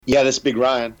Yeah, this Big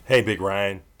Ryan. Hey, Big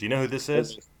Ryan. Do you know who this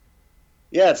is?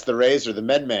 Yeah, it's the Razor, the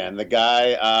Med Man, the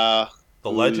guy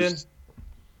The legend?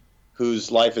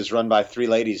 whose life is run by three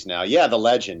ladies now. Yeah, the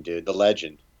legend, dude, the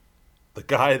legend. The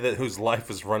guy that whose life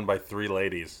is run by three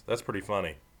ladies. That's pretty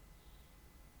funny.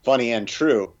 Funny and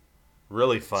true.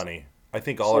 Really funny. I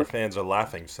think all our So, fans are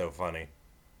laughing so funny.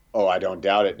 oh, I don't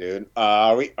doubt it, dude.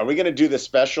 Are we gonna do the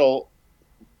special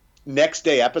next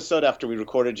day episode after we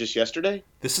recorded just yesterday?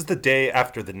 This is the day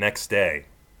after the next day.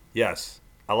 Yes,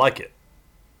 I like it.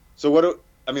 So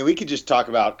I mean, we could just talk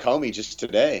about Comey just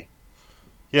today.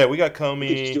 Yeah, we got We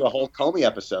could just Comey. do a whole Comey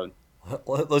episode.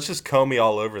 Let's just Comey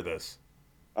all over this.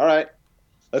 All right,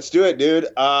 let's do it, dude.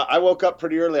 I woke up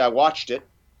pretty early. I watched it.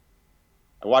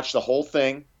 I watched the whole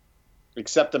thing,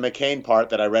 except the McCain part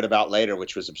that I read about later,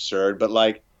 which was absurd. But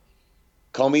like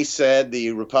Comey said,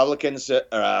 the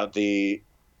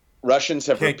Russians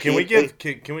have Can we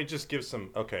repeatedly. can we just give some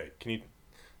okay? Can you?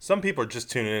 Some people are just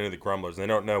tuning into the Grumblers and they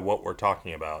don't know what we're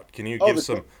talking about. Can you Oh, give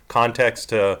some context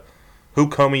to who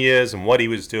Comey is and what he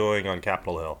was doing on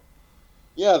Capitol Hill?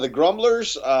 yeah, the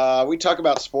Grumblers. We talk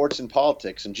about sports and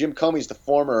politics, and Jim Comey's the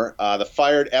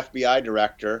fired FBI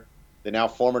director, the now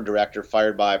former director,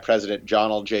 fired by President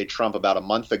Donald J. Trump about a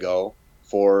month ago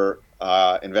for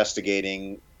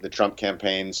investigating the Trump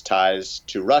campaign's ties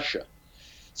to Russia.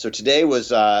 So today was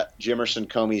Jimerson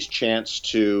Comey's chance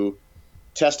to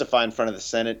testify in front of the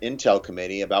Senate Intel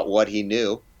Committee about what he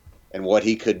knew and what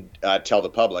he could tell the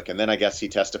public. And then I guess he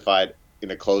testified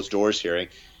in a closed doors hearing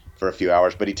for a few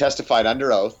hours. But he testified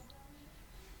under oath.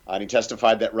 And he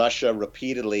testified that Russia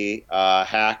repeatedly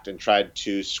hacked and tried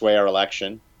to sway our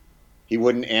election. He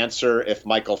wouldn't answer if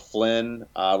Michael Flynn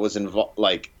was involved,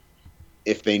 like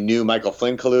if they knew Michael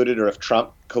Flynn colluded or if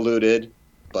Trump colluded.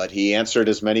 But he answered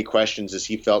as many questions as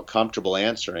he felt comfortable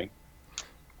answering.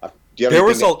 Do you have There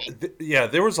was anything? yeah,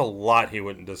 there was a lot he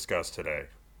wouldn't discuss today,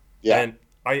 Yeah. and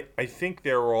I think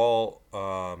they're all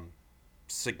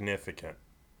significant.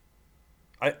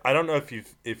 I don't know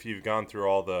if you've gone through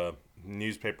all the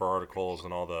newspaper articles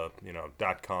and all the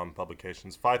 .com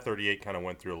publications. 538 kind of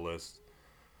went through a list,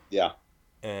 Yeah.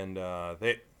 and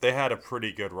they had a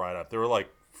pretty good write up. There were like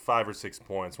 5 or 6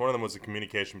 points. One of them was the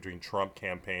communication between Trump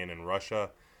campaign and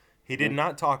Russia. He did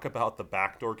not talk about the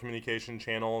backdoor communication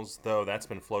channels, though that's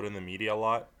been floated in the media a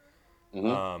lot,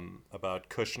 Mm-hmm. about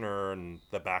Kushner and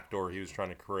the backdoor he was trying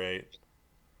to create.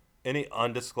 Any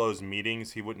undisclosed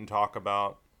meetings he wouldn't talk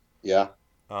about. Yeah.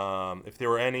 If there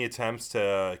were any attempts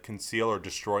to conceal or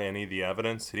destroy any of the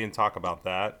evidence, he didn't talk about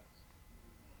that.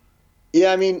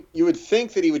 Yeah, I mean, you would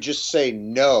think that he would just say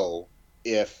no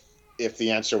if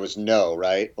the answer was no,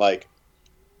 right? Like,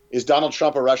 is Donald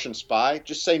Trump a Russian spy?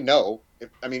 Just say no.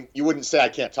 I mean, you wouldn't say I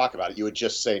can't talk about it. You would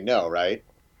just say no, right?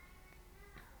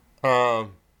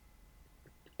 Um,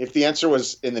 If the answer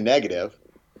was in the negative,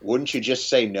 wouldn't you just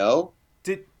say no?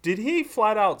 did he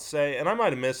flat out say? And I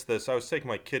might have missed this. I was taking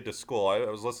my kid to school. I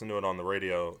was listening to it on the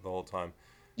radio the whole time.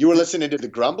 You were listening to the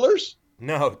Grumblers?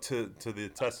 No, to the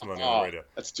testimony on the Oh, radio.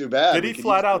 that's too bad. Did he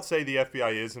flat out say the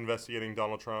FBI is investigating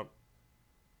Donald Trump?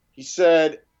 He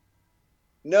said,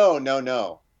 no, no,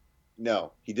 no,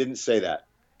 no. He didn't say that.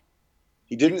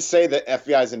 He didn't say that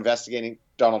FBI is investigating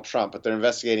Donald Trump, but they're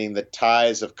investigating the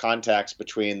ties of contacts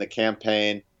between the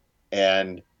campaign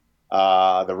and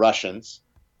the Russians,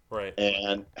 Right.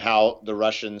 and how the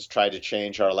Russians tried to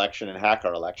change our election and hack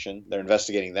our election. They're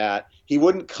investigating that. He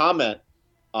wouldn't comment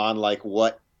on like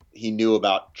what he knew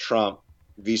about Trump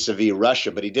vis-a-vis Russia,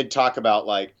 but he did talk about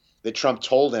like that Trump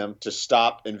told him to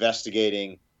stop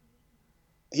investigating.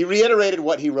 He reiterated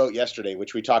what he wrote yesterday,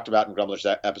 which we talked about in Grumblers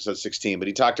episode 16, but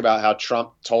he talked about how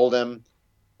Trump told him,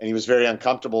 and he was very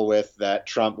uncomfortable with that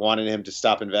Trump wanted him to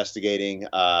stop investigating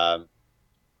Trump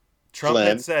Flynn.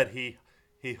 had said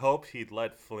he hoped he'd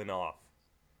let Flynn off,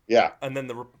 Yeah. and then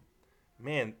the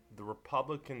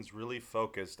Republicans really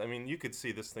focused. I mean, you could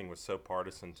see this thing was so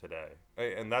partisan today,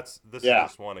 and this is Yeah.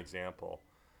 just one example.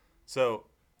 So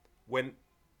when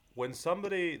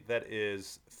somebody that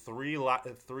is three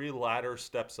ladder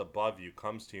steps above you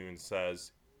comes to you and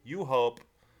says, "You hope,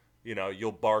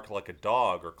 you'll bark like a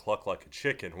dog or cluck like a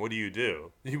chicken," what do?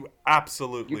 You You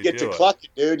absolutely get to do it. clucking,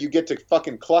 dude. You get to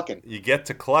fucking clucking. You get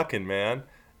to clucking, man.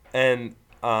 And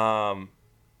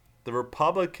the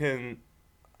Republican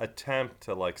attempt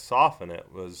to like soften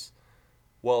it was,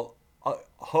 well,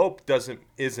 hope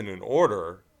isn't an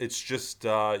order. It's just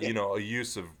Yeah. a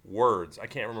use of words. I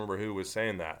can't remember who was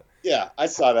saying that. Yeah, I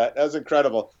saw that. That was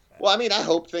incredible. Well, I mean, I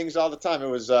hope things all the time.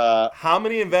 How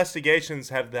many investigations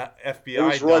have the It FBI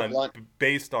was Roy done Blunt.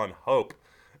 based on hope?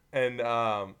 And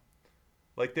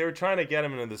like they were trying to get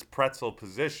him into this pretzel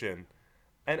position,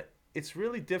 and it's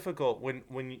really difficult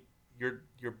when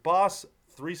your boss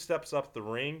 3 steps up the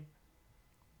ring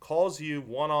calls you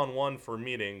one-on-one for a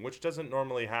meeting, which doesn't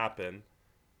normally happen,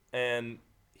 and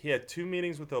he had 2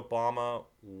 meetings with Obama,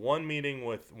 one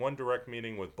direct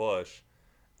meeting with Bush,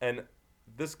 and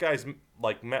this guy's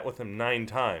like met with him 9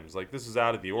 times. Like, this is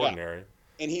out of the Yeah. ordinary.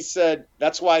 And he said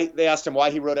that's why they asked him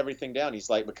why he wrote everything down. He's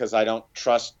like, because I don't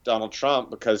trust Donald Trump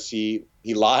because he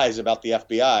lies about the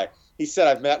FBI. He said,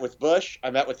 I've met with Bush, I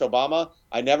met with Obama.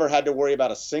 I never had to worry about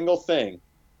a single thing.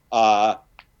 A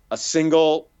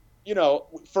single,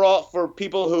 for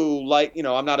people who like,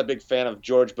 I'm not a big fan of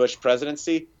George Bush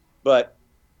presidency, but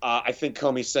I think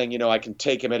Comey's saying, I can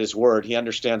take him at his word. He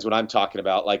understands what I'm talking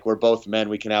about. Like, we're both men.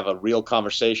 We can have a real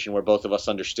conversation where both of us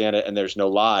understand it and there's no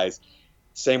lies.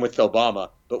 Same with Obama.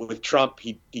 But with Trump,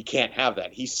 he can't have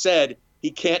that. He said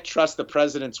he can't trust the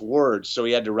president's words, so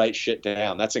he had to write shit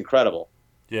down. That's incredible.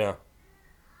 Yeah.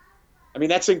 I mean,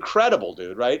 that's incredible,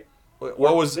 dude, right?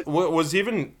 What was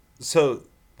even so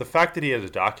the fact that he had to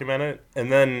document it,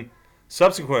 and then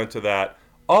subsequent to that,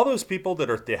 all those people that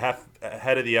are the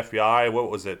head of the FBI, what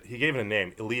was it? He gave it a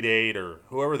name, Elite Eight or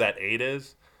whoever that eight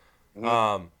is.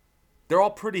 Mm-hmm. They're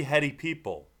all pretty heady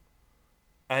people,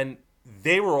 and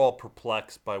they were all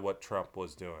perplexed by what Trump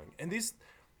was doing. And this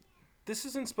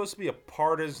isn't supposed to be a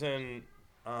partisan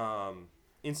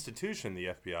institution, the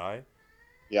FBI.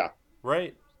 Yeah.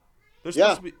 Right? They're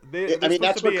Yeah. supposed to be. They're that's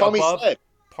supposed to what be Comey above said.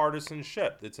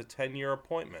 partisanship. It's a 10-year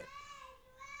appointment.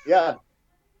 Yeah.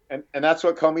 And that's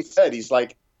what Comey said. He's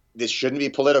like, this shouldn't be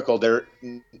political. The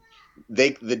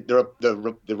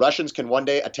Russians can one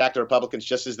day attack the Republicans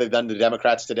just as they've done the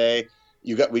Democrats today.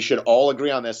 We should all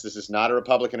agree on this. This is not a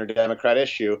Republican or Democrat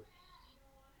issue.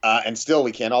 And still,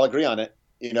 we can't all agree on it.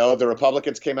 The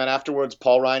Republicans came out afterwards,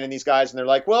 Paul Ryan and these guys, and they're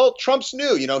like, well, Trump's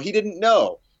new. He didn't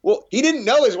know. Well, he didn't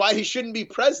know is why he shouldn't be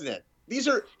president. He's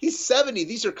 70.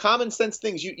 These are common sense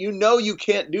things. You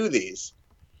can't do these.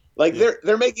 Like,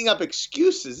 they're making up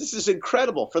excuses. This is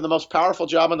incredible for the most powerful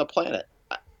job on the planet.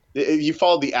 You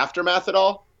followed the aftermath at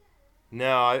all?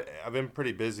 No, I've been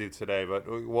pretty busy today. But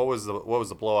what was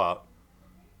the blowout?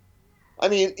 I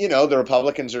mean, the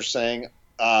Republicans are saying,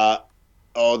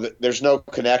 there's no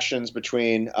connections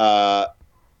between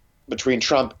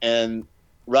Trump and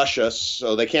Russia,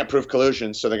 so they can't prove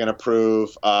collusion, so they're going to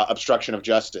prove obstruction of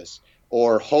justice.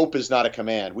 Or hope is not a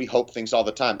command. We hope things all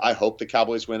the time. I hope the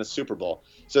Cowboys win a Super Bowl.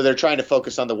 So they're trying to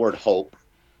focus on the word hope.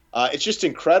 It's just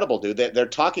incredible, dude. They're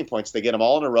talking points. They get them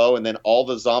all in a row, and then all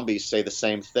the zombies say the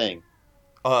same thing.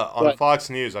 On Fox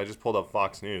News, I just pulled up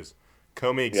Fox News.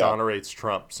 Comey exonerates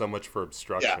Trump. So much for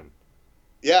obstruction.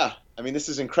 Yeah. I mean, this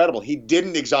is incredible. He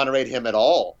didn't exonerate him at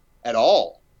all.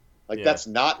 That's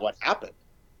not what happened.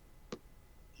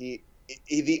 He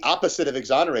the opposite of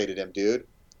exonerated him, dude.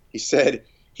 He said,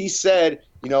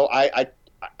 I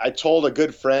told a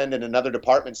good friend in another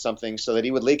department something so that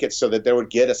he would leak it so that they would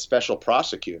get a special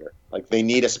prosecutor. Like, they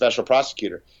need a special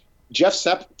prosecutor. Jeff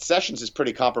Sessions is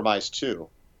pretty compromised too.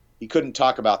 He couldn't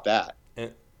talk about that.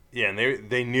 And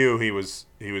they knew he was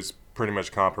pretty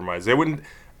much compromised. They wouldn't.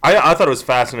 I thought it was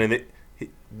fascinating.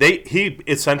 He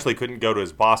essentially couldn't go to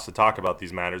his boss to talk about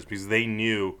these matters because they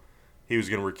knew he was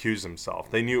going to recuse himself.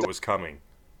 They knew it was coming.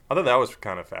 I thought that was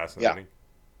kind of fascinating. Yeah.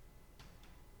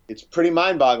 It's pretty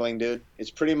mind-boggling, dude.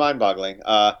 It's pretty mind-boggling.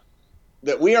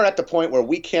 That we are at the point where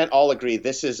we can't all agree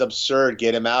this is absurd.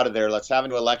 Get him out of there. Let's have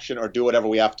an election or do whatever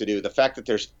we have to do. The fact that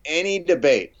there's any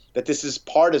debate that this is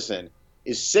partisan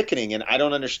is sickening, and I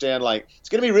don't understand. Like, it's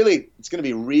going to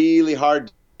be really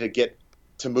hard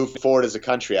to move forward as a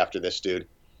country after this, dude.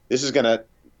 This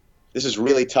is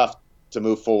really tough to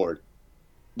move forward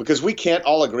because we can't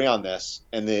all agree on this.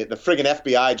 And the friggin'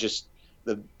 FBI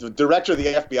the director of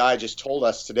the FBI just told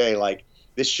us today, like,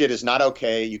 this shit is not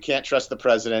okay. You can't trust the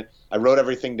president. I wrote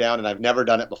everything down, and I've never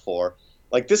done it before.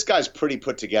 Like, this guy's pretty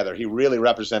put together. He really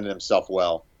represented himself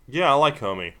well. Yeah, I like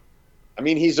Comey. I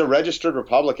mean, he's a registered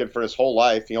Republican for his whole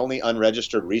life. He only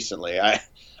unregistered recently. I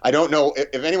don't know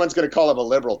if anyone's going to call him a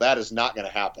liberal. That is not going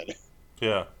to happen.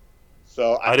 Yeah.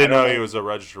 So I didn't know he was a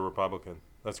registered Republican.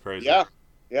 That's crazy. Yeah,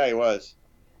 he was.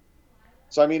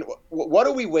 So, I mean, what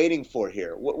are we waiting for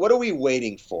here? What are we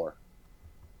waiting for?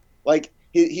 Like,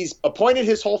 he's appointed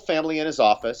his whole family in his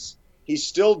office. He's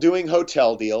still doing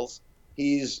hotel deals.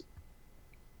 He's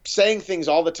saying things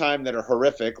all the time that are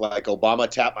horrific, like Obama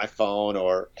tapped my phone,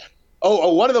 or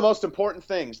one of the most important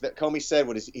things that Comey said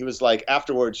was he was like,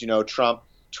 afterwards, Trump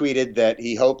tweeted that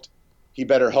he hoped he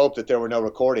better hope that there were no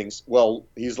recordings. Well,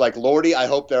 he's like, Lordy, I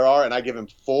hope there are, and I give him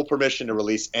full permission to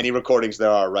release any recordings there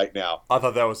are right now. I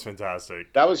thought that was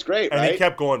fantastic. That was great, and right? he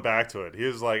kept going back to it. He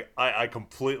was like, I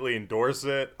completely endorse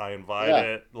it. I invite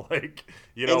it. Like,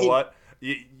 you know what?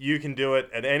 You can do it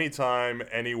at any time,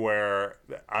 anywhere.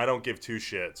 I don't give two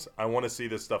shits. I want to see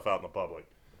this stuff out in the public.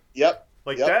 Yep.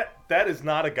 Like, that is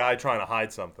not a guy trying to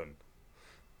hide something.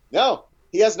 No,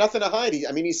 he has nothing to hide.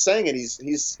 He's saying it.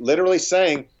 He's literally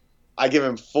saying, I give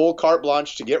him full carte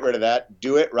blanche to get rid of that.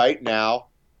 Do it right now.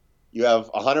 You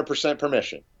have 100%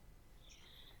 permission.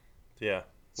 Yeah.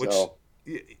 Which,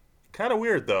 kind of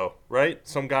weird, though, right?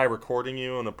 Some guy recording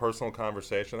you in a personal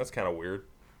conversation. That's kind of weird.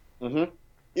 Mm-hmm.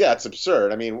 Yeah, it's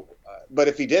absurd. But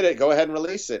if he did it, go ahead and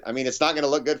release it. It's not going to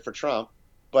look good for Trump,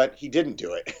 but he didn't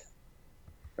do it.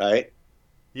 Right?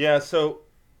 Yeah, so,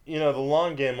 the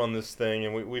long game on this thing,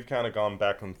 and we've kind of gone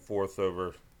back and forth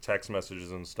over text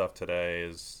messages and stuff today,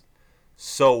 is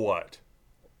so what?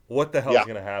 What the hell is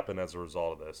going to happen as a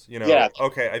result of this?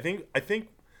 Okay, I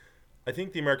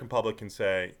think the American public can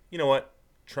say, you know what?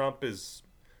 Trump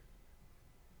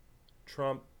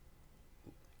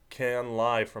can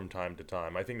lie from time to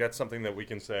time. I think that's something that we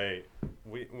can say.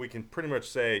 We can pretty much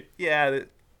say, yeah,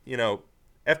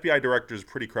 FBI Director is a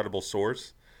pretty credible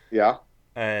source. Yeah.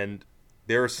 And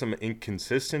there are some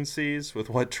inconsistencies with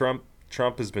what Trump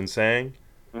has been saying.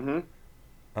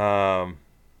 Mm-hmm.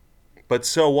 But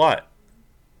so what?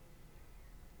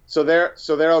 So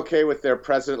they're okay with their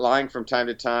president lying from time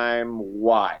to time.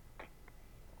 Why?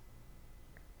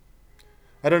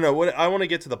 I don't know. What I want to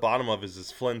get to the bottom of is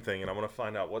this Flynn thing, and I want to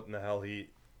find out what in the hell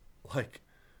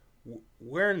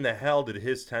where in the hell did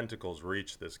his tentacles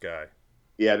reach this guy?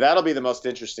 Yeah, that'll be the most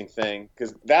interesting thing,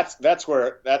 because that's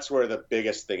where the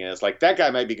biggest thing is. Like, that guy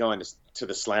might be going to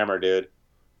the slammer, dude.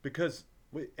 Because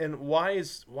why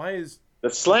is the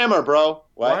slammer, bro?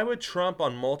 What? Why would Trump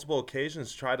on multiple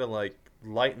occasions try to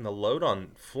lighten the load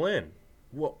on Flynn?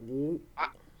 What?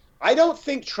 I don't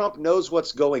think Trump knows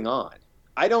what's going on.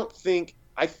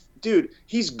 Dude,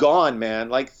 he's gone, man.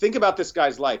 Like, think about this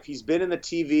guy's life. He's been in the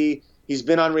TV. He's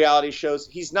been on reality shows.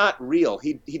 He's not real.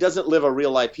 He doesn't live a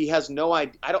real life. He has no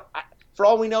idea. For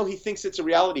all we know, he thinks it's a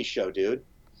reality show, dude.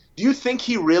 Do you think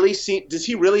does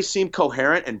he really seem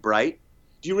coherent and bright?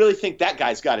 Do you really think that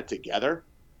guy's got it together?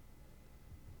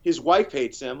 His wife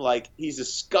hates him. Like, he's a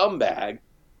scumbag.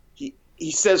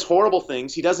 He says horrible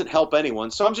things. He doesn't help anyone.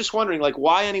 So I'm just wondering,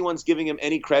 why anyone's giving him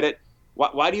any credit.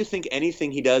 Why do you think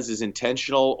anything he does is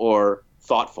intentional or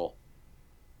thoughtful?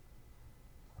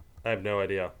 I have no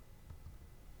idea.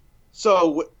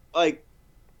 So, I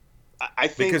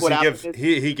think because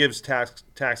he gives tax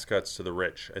cuts to the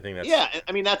rich. I think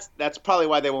that's that's probably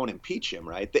why they won't impeach him,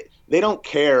 right? They don't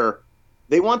care.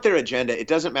 They want their agenda. It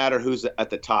doesn't matter who's at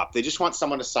the top. They just want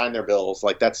someone to sign their bills.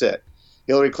 Like, that's it.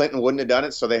 Hillary Clinton wouldn't have done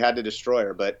it, so they had to destroy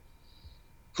her. But,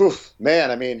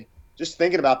 man, just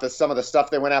thinking about some of the stuff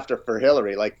they went after for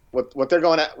Hillary, like what they're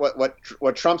going at,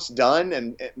 what Trump's done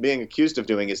and being accused of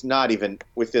doing is not even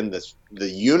within the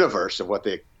universe of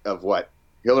what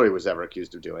Hillary was ever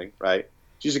accused of doing, right?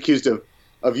 She's accused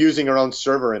of using her own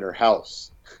server in her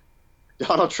house.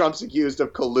 Donald Trump's accused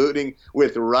of colluding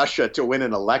with Russia to win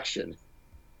an election.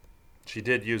 She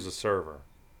did use a server.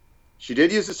 She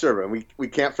did use a server, and we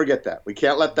can't forget that. We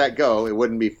can't let that go. It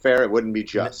wouldn't be fair. It wouldn't be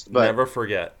just. But never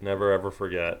forget. Never, ever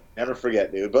forget. Never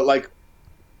forget, dude. But,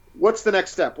 what's the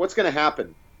next step? What's going to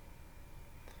happen?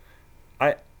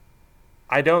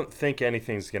 I don't think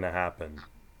anything's going to happen.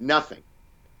 Nothing.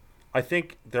 I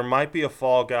think there might be a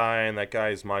fall guy, and that guy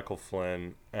is Michael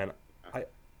Flynn, and I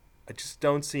just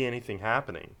don't see anything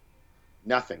happening.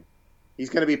 Nothing. He's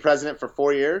going to be president for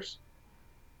 4 years?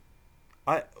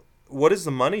 What does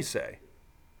the money say?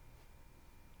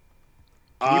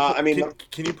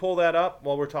 Can you pull that up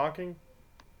while we're talking?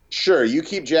 Sure. You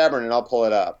keep jabbering and I'll pull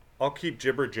it up. I'll keep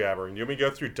jibber jabbering. You want me to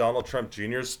go through Donald Trump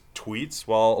Jr.'s tweets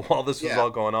while this is all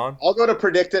going on? I'll go to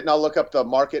Predict It and I'll look up the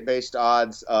market-based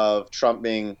odds of Trump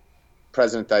being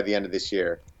president by the end of this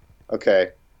year. Okay.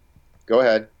 Go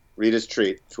ahead. Read his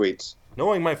tweets.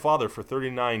 Knowing my father for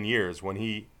 39 years, when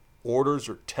he orders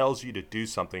or tells you to do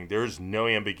something, there's no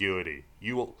ambiguity.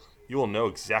 You will know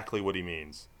exactly what he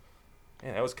means.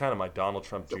 Man, that was kind of my Donald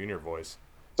Trump Jr. voice.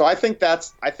 So I think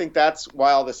that's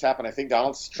why all this happened. I think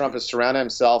Donald Trump has surrounded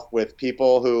himself with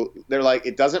people who they're like,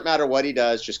 it doesn't matter what he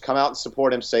does, just come out and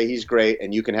support him, say he's great,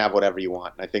 and you can have whatever you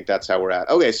want. And I think that's how we're at.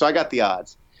 Okay, so I got the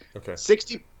odds. Okay.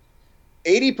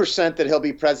 80% that he'll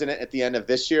be president at the end of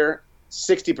this year,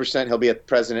 60% he'll be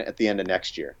president at the end of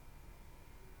next year.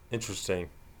 Interesting.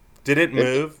 Did it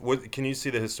move? Can you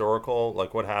see the historical,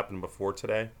 what happened before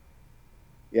today?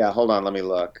 Yeah, hold on, let me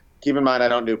look. Keep in mind, I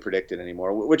don't do predicted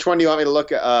anymore. Which one do you want me to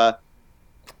look at?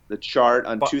 The chart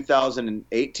on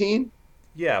 2018?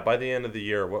 Yeah, by the end of the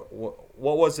year.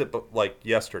 What was it like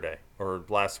yesterday or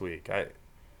last week?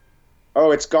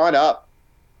 Oh, it's gone up.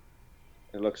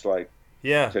 It looks like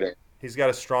Yeah, today. he's got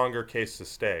a stronger case to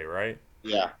stay, right?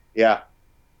 Yeah, yeah,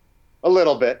 a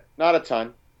little bit, not a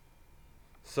ton.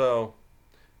 So,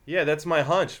 yeah, that's my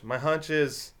hunch. My hunch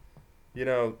is, you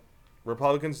know,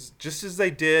 Republicans just as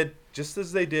they did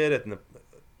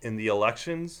in the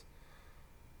elections,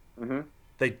 Hmm.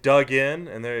 they dug in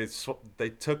and they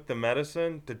took the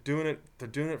medicine. They're doing it. They're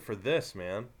doing it for this,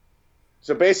 man.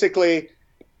 So basically,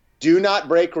 do not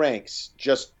break ranks.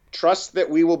 Just trust that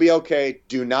we will be okay.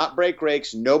 Do not break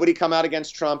ranks. Nobody come out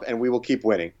against Trump, and we will keep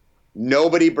winning.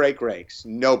 Nobody break ranks.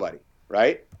 Nobody.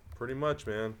 Right? Pretty much,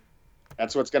 man.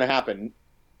 That's what's going to happen.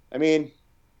 I mean,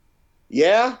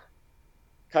 yeah,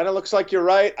 kind of looks like you're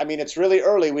right. I mean, it's really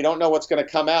early. We don't know what's going to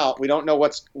come out. We don't know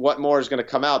what more is going to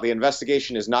come out. The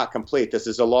investigation is not complete. This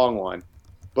is a long one.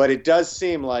 But it does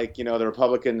seem like, the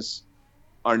Republicans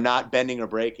are not bending or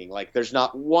breaking. Like there's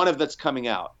not one of that's coming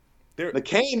out.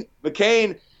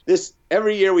 McCain, this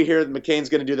every year we hear that McCain's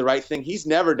going to do the right thing. He's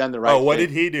never done the right thing. Oh, what did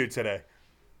he do today?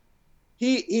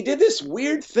 He did this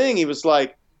weird thing. He was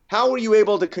like, how were you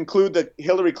able to conclude the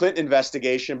Hillary Clinton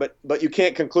investigation, but you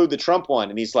can't conclude the Trump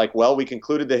one? And he's like, well, we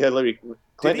concluded the Hillary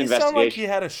Clinton investigation. Did he sound like he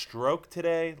had a stroke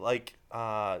today? Like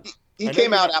he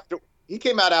came out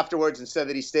afterwards and said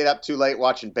that he stayed up too late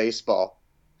watching baseball.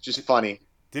 Just funny.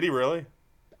 Did he really?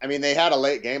 I mean, they had a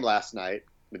late game last night,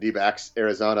 the D-backs,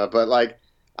 Arizona, but like,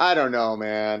 I don't know,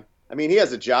 man. I mean, he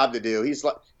has a job to do. He's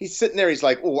sitting there. He's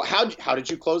like, well, how did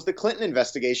you close the Clinton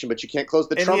investigation, but you can't close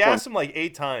the Trump one? And he asked him like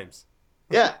 8 times.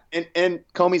 Yeah, and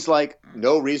Comey's like,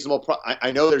 no reasonable.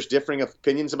 I know there's differing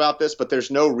opinions about this, but there's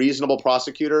no reasonable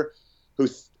prosecutor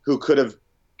who could have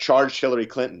charged Hillary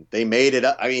Clinton. They made it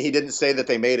up. I mean, he didn't say that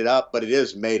they made it up, but it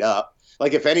is made up.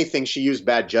 Like, if anything, she used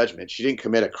bad judgment. She didn't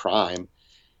commit a crime.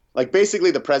 Like,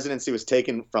 basically, the presidency was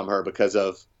taken from her because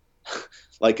of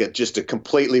like just a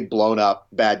completely blown up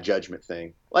bad judgment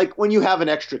thing. Like when you have an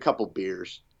extra couple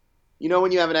beers.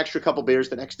 When you have an extra couple beers,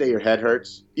 the next day your head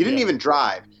hurts. You didn't even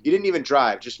drive.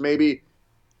 Just maybe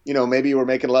you were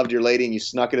making love to your lady and you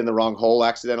snuck it in the wrong hole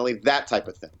accidentally. That type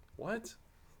of thing. What?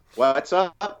 What's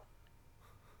up?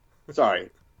 Sorry.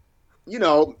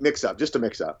 Mix up. Just a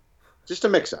mix up.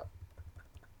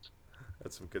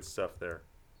 That's some good stuff there.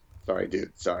 Sorry,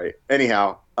 dude. Sorry.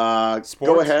 Anyhow, sports?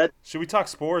 Go ahead. Should we talk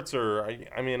sports or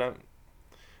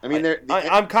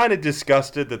I'm kind of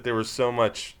disgusted that there was so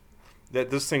much. That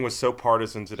this thing was so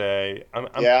partisan today.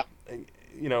 Yeah.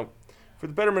 For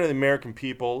the betterment of the American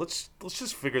people, let's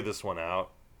just figure this one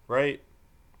out, right?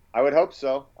 I would hope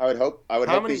so.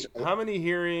 How many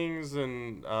hearings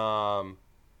and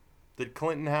did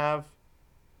Clinton have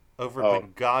over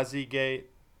Benghazi Gate?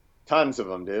 Tons of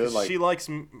them, dude.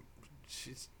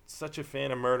 She's such a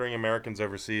fan of murdering Americans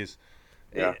overseas.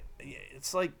 Yeah.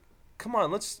 It's like, come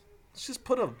on, let's just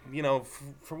put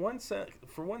for one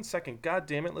second, God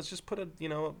damn it, let's just put a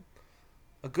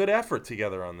good effort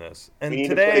together on this. And we need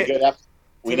today, to put a good effort.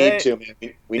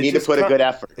 We need to put a good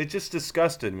effort. It just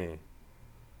disgusted me.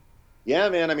 Yeah,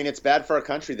 man. I mean, it's bad for our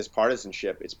country, this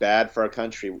partisanship. It's bad for our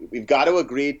country. We've got to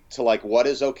agree to what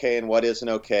is okay and what isn't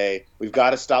okay. We've got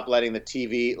to stop letting the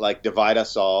TV divide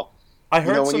us all. I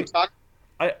heard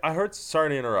I heard. Sorry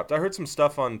to interrupt. I heard some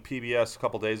stuff on PBS a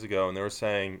couple days ago, and they were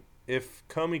saying if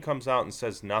Comey comes out and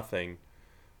says nothing,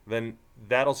 then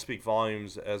that'll speak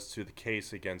volumes as to the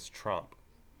case against Trump.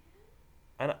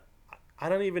 And I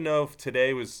don't even know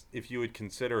if you would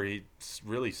consider he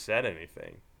really said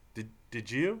anything. Did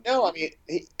you? No, I mean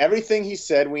everything he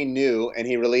said we knew, and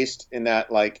he released in that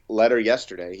letter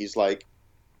yesterday. He's like,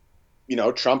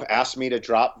 Trump asked me to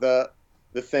drop the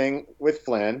thing with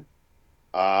Flynn.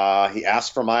 He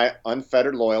asked for my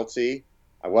unfettered loyalty.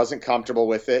 I wasn't comfortable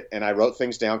with it, and I wrote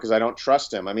things down because I don't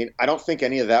trust him. I mean, I don't think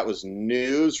any of that was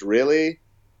news, really.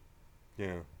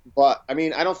 Yeah. But, I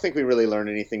mean, I don't think we really learned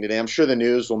anything today. I'm sure the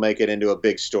news will make it into a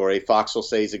big story. Fox will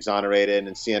say he's exonerated,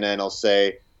 and CNN will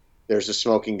say there's a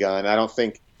smoking gun. I don't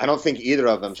think either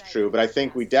of them's true, but I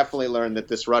think we definitely learned that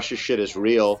this Russia shit is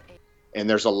real, and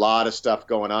there's a lot of stuff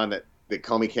going on that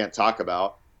Comey can't talk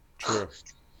about. True.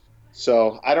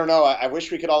 So I don't know. I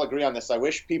wish we could all agree on this. I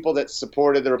wish people that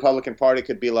supported the Republican Party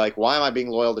could be like, why am I being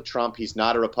loyal to Trump? He's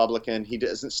not a Republican. He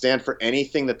doesn't stand for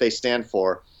anything that they stand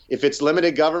for. If it's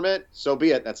limited government, so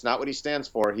be it. That's not what he stands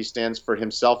for. He stands for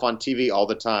himself on TV all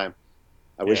the time.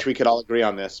 I wish we could all agree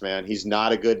on this, man. He's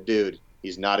not a good dude.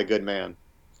 He's not a good man.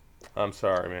 I'm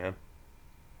sorry,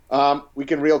 man. We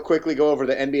can real quickly go over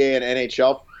the NBA and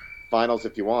NHL finals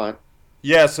if you want.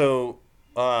 Yeah, so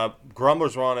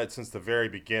Grumblers were on it since the very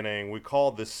beginning. We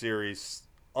called this series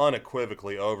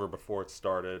unequivocally over before it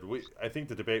started. I think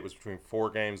the debate was between 4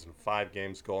 games and 5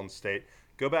 games. Golden State.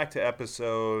 Go back to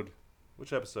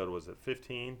which episode was it?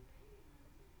 15.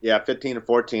 Yeah, 15 and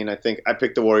 14. I think I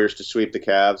picked the Warriors to sweep the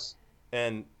Cavs.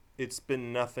 And it's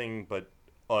been nothing but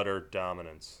utter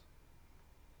dominance.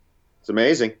 It's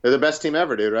amazing. They're the best team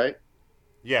ever, dude. Right?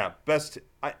 Yeah, best.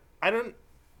 I don't.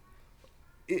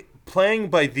 Playing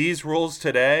by these rules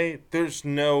today, there's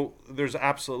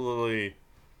absolutely.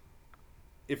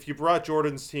 If you brought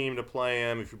Jordan's team to play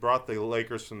him, if you brought the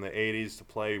Lakers from the '80s to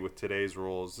play with today's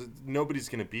rules, nobody's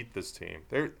going to beat this team.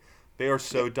 They are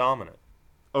so dominant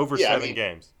over Yeah, 7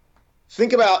 games.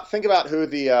 Think about who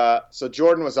the so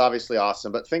Jordan was obviously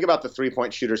awesome, but think about the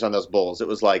 3-point shooters on those Bulls. It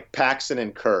was like Paxson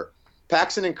and Kerr.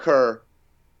 Paxson and Kerr.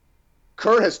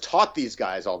 Kerr has taught these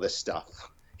guys all this stuff.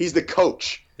 He's the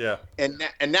coach. Yeah. And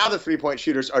now the 3-point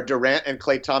shooters are Durant and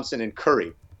Klay Thompson and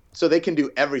Curry. So they can do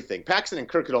everything. Paxson and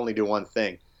Kerr could only do one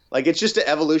thing. Like, it's just an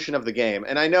evolution of the game.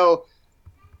 And I know,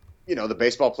 the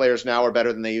baseball players now are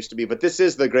better than they used to be, but this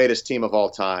is the greatest team of all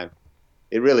time.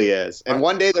 It really is. And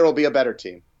one day there will be a better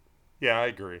team. Yeah, I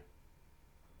agree.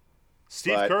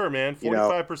 Steve But, Kerr, man,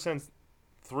 45%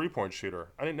 3-point shooter.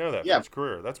 I didn't know that for his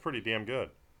career. That's pretty damn good.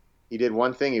 He did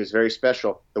one thing. He was very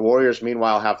special. The Warriors,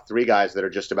 meanwhile, have 3 guys that are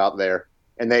just about there,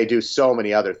 and they do so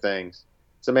many other things.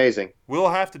 It's amazing. We'll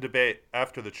have to debate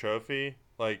after the trophy.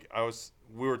 Like,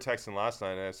 we were texting last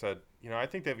night, and I said, I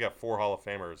think they've got 4 Hall of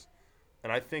Famers,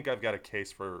 and I think I've got a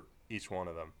case for each one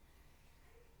of them.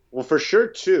 Well, for sure,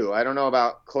 too. I don't know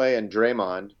about Clay and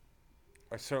Draymond.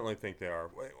 I certainly think they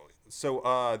are.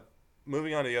 So,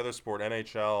 moving on to the other sport,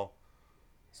 NHL.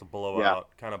 It's a blowout.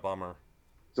 Kind of bummer.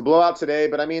 It's a blowout today,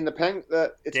 but I mean,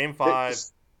 it's Game 5,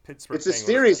 Pittsburgh. It's a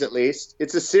series at least.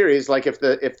 It's a series. Like if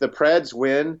the Preds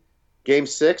win Game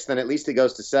 6, then at least it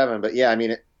goes to 7. But yeah, I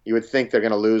mean, you would think they're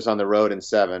going to lose on the road in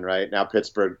 7, right? Now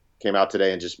Pittsburgh came out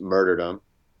today and just murdered them,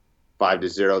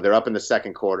 5-0. They're up in the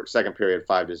second period,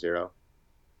 5-0.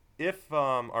 If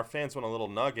our fans want a little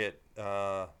nugget,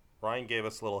 Ryan gave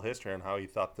us a little history on how he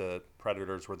thought the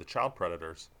Predators were the child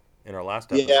predators in our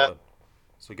last episode. Yeah,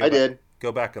 so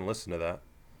go back and listen to that.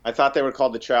 I thought they were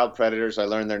called the child predators. I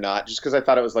learned they're not, just because I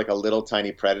thought it was like a little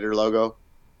tiny predator logo.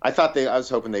 I was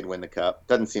hoping they'd win the cup.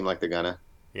 Doesn't seem like they're gonna.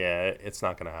 Yeah, it's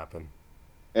not gonna happen.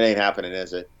 It ain't happening,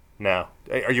 is it? No.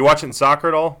 Are you watching soccer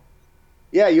at all?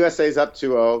 Yeah, USA's up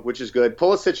 2-0, which is good.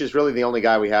 Pulisic is really the only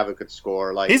guy we have who could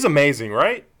score. Like, he's amazing,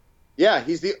 right? Yeah,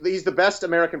 he's the best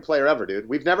American player ever, dude.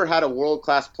 We've never had a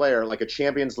world-class player, like a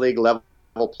Champions League level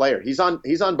player. He's on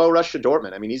Borussia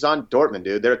Dortmund. I mean, he's on Dortmund,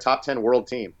 dude. They're a top 10 world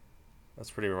team. That's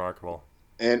pretty remarkable.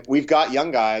 And we've got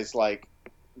young guys like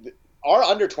our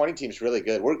under-20 team's really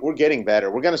good. We're getting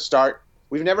better. We're going to start.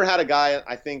 We've never had a guy,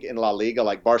 I think, in La Liga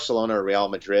like Barcelona or Real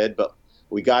Madrid, but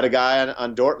we got a guy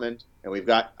on Dortmund, and we've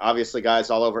got obviously guys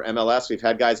all over MLS. We've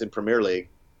had guys in Premier League.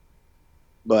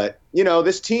 But,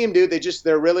 this team, dude,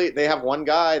 they have one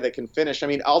guy that can finish. I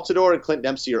mean, Altidore and Clint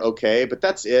Dempsey are okay, but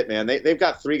that's it, man. They've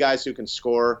got 3 guys who can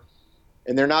score,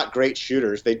 and they're not great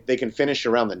shooters. They can finish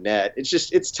around the net.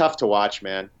 It's tough to watch,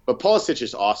 man. But Pulisic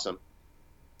is awesome.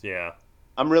 Yeah.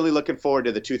 I'm really looking forward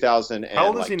to the 2000. How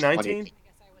old is he, 19?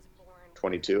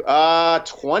 22.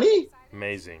 20?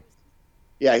 Amazing.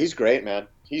 Yeah, he's great, man.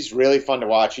 He's really fun to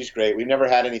watch. He's great. We've never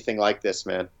had anything like this,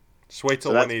 man. Just wait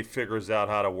till when he figures out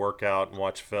how to work out and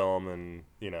watch film and,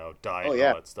 diet and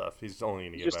all that stuff. He's only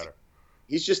going to get better.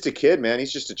 He's just a kid, man.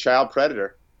 He's just a child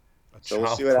predator.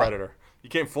 Child predator. You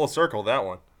came full circle that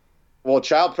one. Well,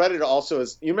 child predator also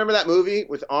is. You remember that movie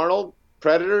with Arnold,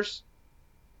 Predators?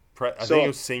 I think it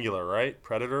was singular, right?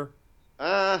 Predator?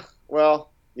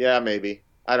 Well, yeah, maybe.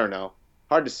 I don't know.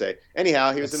 Hard to say.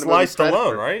 Anyhow, he was in the movie Sly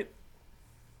Stallone, right?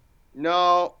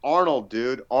 No, Arnold,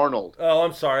 dude. Arnold. Oh,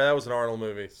 I'm sorry. That was an Arnold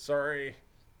movie. Sorry.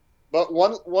 But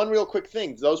one real quick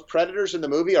thing. Those predators in the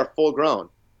movie are full grown.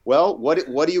 Well, what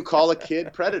do you call a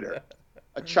kid predator?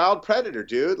 A child predator,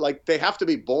 dude. Like, they have to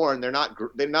be born. They're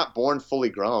not born fully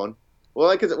grown. Well,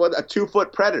 like, a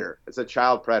 2-foot predator. It's a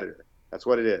child predator. That's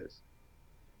what it is.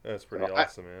 That's pretty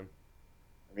awesome, man.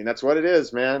 I mean, that's what it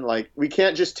is, man. Like, we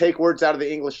can't just take words out of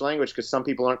the English language because some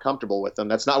people aren't comfortable with them.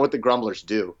 That's not what the Grumblers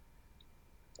do.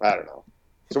 I don't know.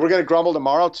 So we're going to grumble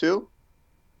tomorrow, too?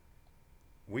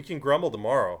 We can grumble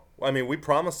tomorrow. I mean, we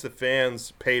promised the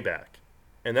fans payback.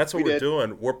 And that's what we're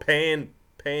doing. We're paying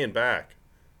back.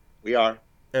 We are.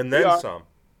 And then some.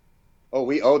 Oh,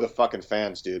 we owe the fucking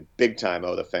fans, dude. Big time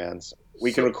owe the fans.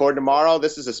 We can record tomorrow.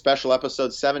 This is a special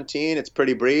episode 17. It's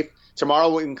pretty brief.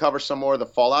 Tomorrow we can cover some more of the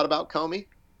fallout about Comey.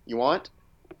 You want?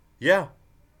 Yeah.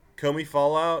 Comey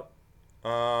fallout.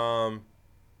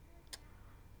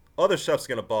 Other stuff's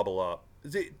going to bubble up.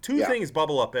 Two Yeah. things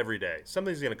bubble up every day.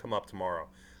 Something's going to come up tomorrow.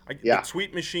 The Yeah.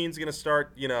 tweet machine's going to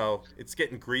start, it's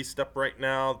getting greased up right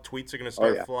now. Tweets are going to Oh,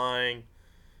 start yeah. flying.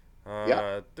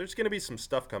 Yeah. There's going to be some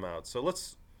stuff come out. So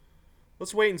let's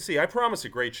wait and see. I promise a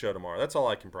great show tomorrow. That's all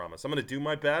I can promise. I'm going to do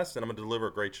my best, and I'm going to deliver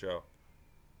a great show.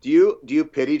 Do you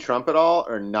pity Trump at all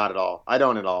or not at all? I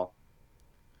don't at all.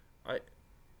 I,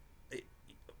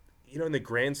 in the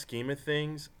grand scheme of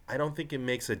things, I don't think it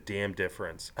makes a damn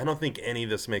difference. I don't think any of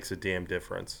this makes a damn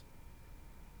difference.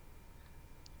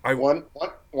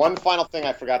 One final thing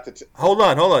I forgot to. Hold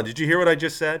on. Did you hear what I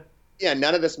just said? Yeah,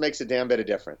 none of this makes a damn bit of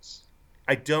difference.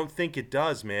 I don't think it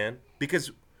does, man.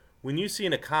 Because when you see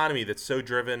an economy that's so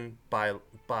driven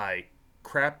by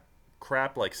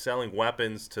crap like selling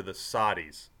weapons to the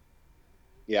Saudis,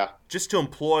 Yeah. just to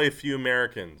employ a few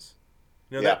Americans,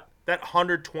 Yeah. that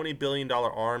 $120 billion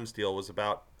arms deal was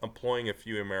about employing a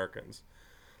few Americans.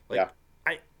 Yeah.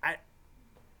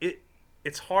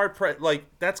 It's hard.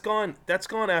 That's gone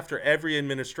after every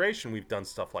administration. We've done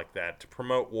stuff like that to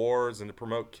promote wars and to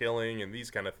promote killing and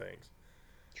these kind of things.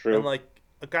 True. And like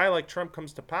a guy like Trump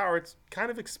comes to power, it's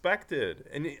kind of expected.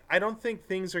 And I don't think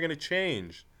things are going to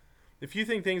change. If you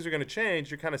think things are going to change,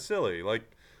 you're kind of silly. Like,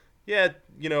 yeah,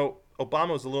 Obama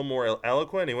was a little more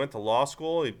eloquent. He went to law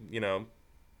school.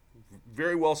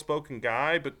 Very well-spoken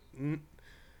guy, but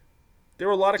there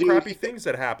were a lot of crappy things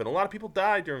that happened. A lot of people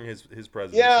died during his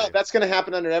presidency. Yeah, that's going to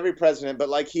happen under every president. But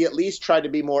like, he at least tried to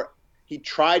be more. He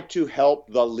tried to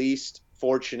help the least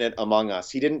fortunate among us.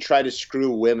 He didn't try to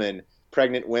screw women,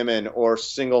 pregnant women, or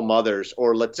single mothers,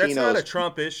 or Latinos. That's not a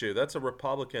Trump issue. That's a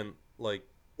Republican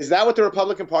Is that what the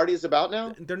Republican Party is about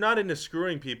now? They're not into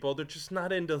screwing people. They're just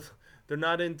not into. They're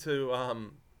not into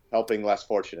helping less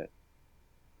fortunate.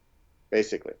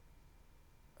 Basically.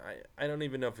 I don't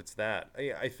even know if it's that.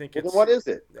 I think it's. What is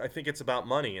it? I think it's about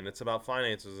money, and it's about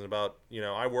finances, and about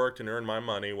I worked and earned my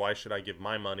money. Why should I give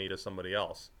my money to somebody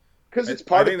else? Because it's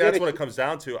part. I think that's what it comes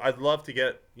down to. I'd love to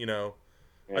get Yeah.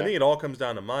 I think it all comes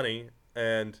down to money,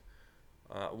 and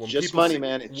when just people money, see,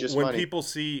 man. It's just when money.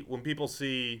 When people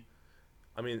see,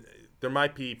 I mean, there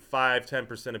might be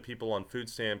 5-10% of people on food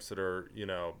stamps that are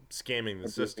scamming the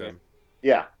system.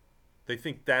 Yeah. They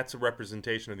think that's a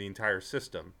representation of the entire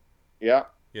system. Yeah.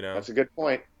 That's a good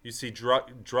point. You see drug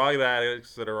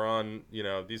addicts that are on,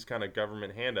 these kind of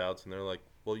government handouts, and they're like,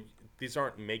 well, these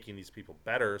aren't making these people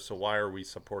better, so why are we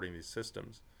supporting these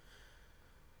systems?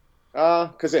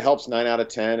 Because it helps 9 out of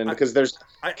 10, and because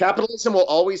capitalism will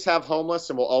always have homeless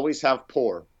and will always have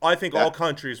poor. I think all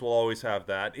countries will always have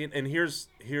that. And here's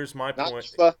my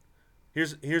point.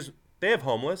 Here's they have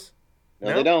homeless.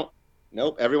 No, they don't.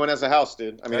 Nope. Everyone has a house,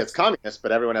 dude. I mean, it's communist,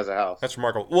 but everyone has a house. That's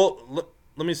remarkable. Well,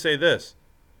 let me say this.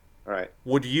 All right.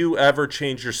 Would you ever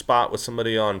change your spot with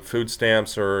somebody on food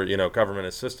stamps or government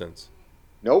assistance?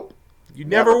 Nope. You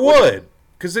never would,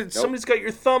 because somebody's got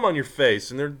your thumb on your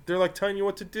face, and they're like telling you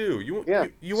what to do. You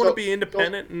want to be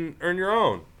independent and earn your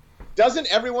own. Doesn't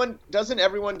everyone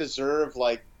deserve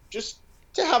just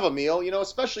to have a meal?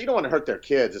 Especially you don't want to hurt their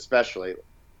kids, especially.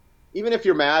 Even if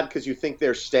you're mad because you think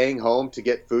they're staying home to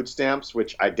get food stamps,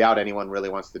 which I doubt anyone really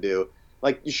wants to do.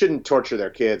 You shouldn't torture their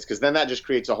kids, because then that just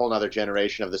creates a whole nother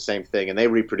generation of the same thing, and they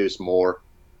reproduce more.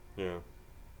 Yeah.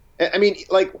 I mean,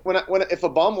 if a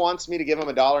bum wants me to give him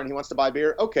 $1 and he wants to buy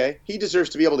beer, okay, he deserves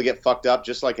to be able to get fucked up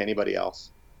just like anybody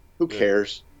else. Who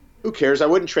cares? Who cares? I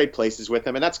wouldn't trade places with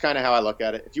him, and that's kind of how I look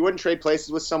at it. If you wouldn't trade places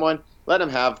with someone, let them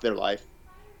have their life.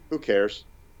 Who cares?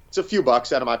 It's a few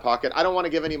bucks out of my pocket. I don't want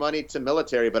to give any money to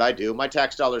military, but I do. My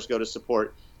tax dollars go to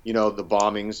support the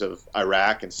bombings of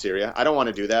Iraq and Syria. I don't want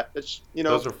to do that. It's,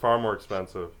 those are far more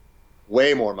expensive.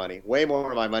 Way more money. Way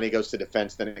more of my money goes to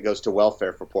defense than it goes to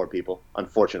welfare for poor people,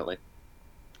 unfortunately.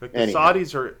 The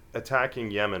Saudis are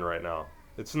attacking Yemen right now.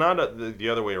 It's not the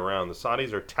other way around. The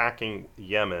Saudis are attacking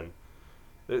Yemen.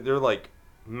 They're like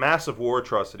massive war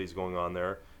atrocities going on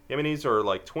there. Yemenis are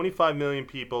like 25 million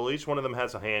people. Each one of them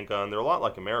has a handgun. They're a lot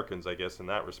like Americans, I guess, in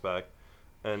that respect.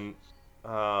 And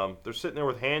they're sitting there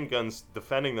with handguns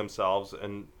defending themselves,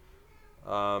 and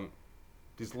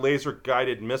these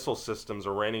laser-guided missile systems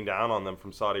are raining down on them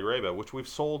from Saudi Arabia, which we've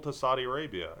sold to Saudi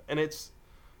Arabia. And it's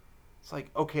like,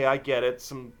 okay, I get it.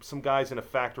 Some guys in a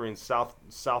factory in South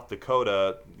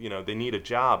Dakota, they need a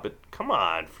job, but come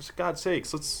on, for God's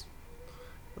sakes,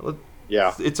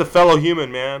 yeah, it's a fellow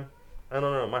human, man. I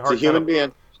don't know. It's a human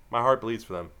being. My heart bleeds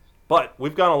for them. But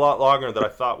we've gone a lot longer than I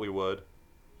thought we would.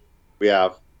 We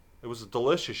have. It was a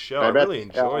delicious show. I really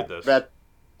enjoyed this.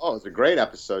 Oh, it's a great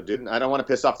episode, dude. I don't want to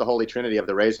piss off the Holy Trinity of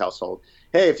the Ray's household.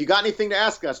 Hey, if you got anything to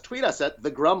ask us, tweet us at The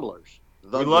Grumblers.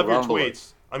 We love your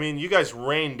tweets. I mean, you guys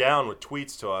rain down with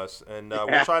tweets to us, and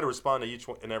we'll try to respond to each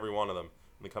one and every one of them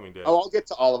in the coming days. Oh, I'll get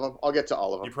to all of them. I'll get to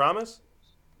all of them. You promise?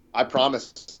 I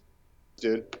promise,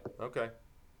 dude. Okay.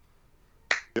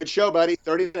 Good show, buddy.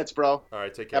 30 minutes, bro. All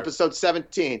right, take care. Episode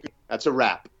 17. That's a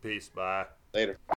wrap. Peace. Bye. Later.